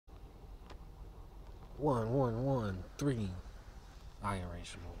1, 1, 1, 3.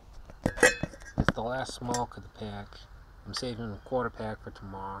 Irrational. It's the last smoke of the pack. I'm saving a quarter pack for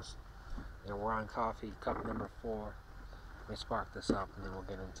tomorrow's. And we're on coffee, cup number 4. Let me spark this up and then we'll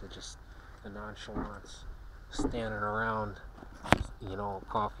get into just the nonchalance. Standing around,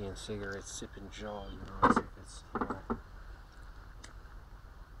 coffee and cigarettes, sipping Joe, as if it's,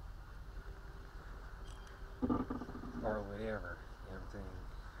 or whatever,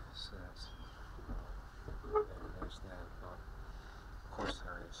 says. There's that. Of course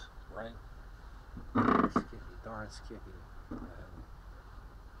there is, right? Skippy, darn Skippy.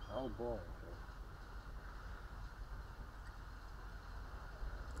 Oh boy.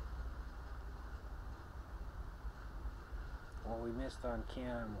 What we missed on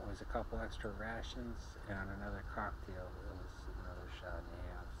cam was a couple extra rations and another cocktail. It was another shot and a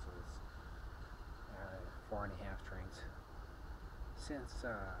half, so it's 4.5 drinks. Since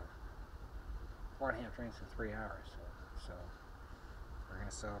 4.5 drinks in 3 hours, so we're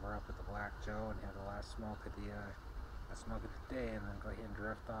gonna sober up with the Black Joe and have the last smoke of the day, and then go ahead and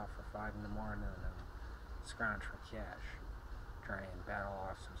drift off for 5 in the morning and then scrounge for cash. Try and battle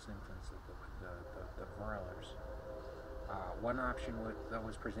off some symptoms of the broilers. One option that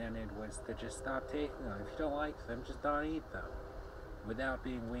was presented was to just stop taking them. If you don't like them, just don't eat them without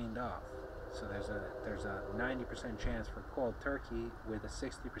being weaned off. So there's a 90% chance for cold turkey with a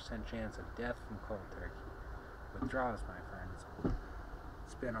 60% chance of death from cold turkey. Withdrawals, my friends.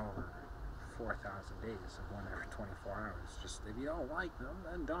 It's been over 4,000 days of 1 every 24 hours. Just if you don't like them,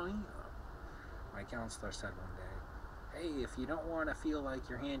 then don't eat them. My counselor said one day, hey, if you don't want to feel like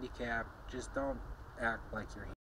you're handicapped, just don't act like you're handicapped.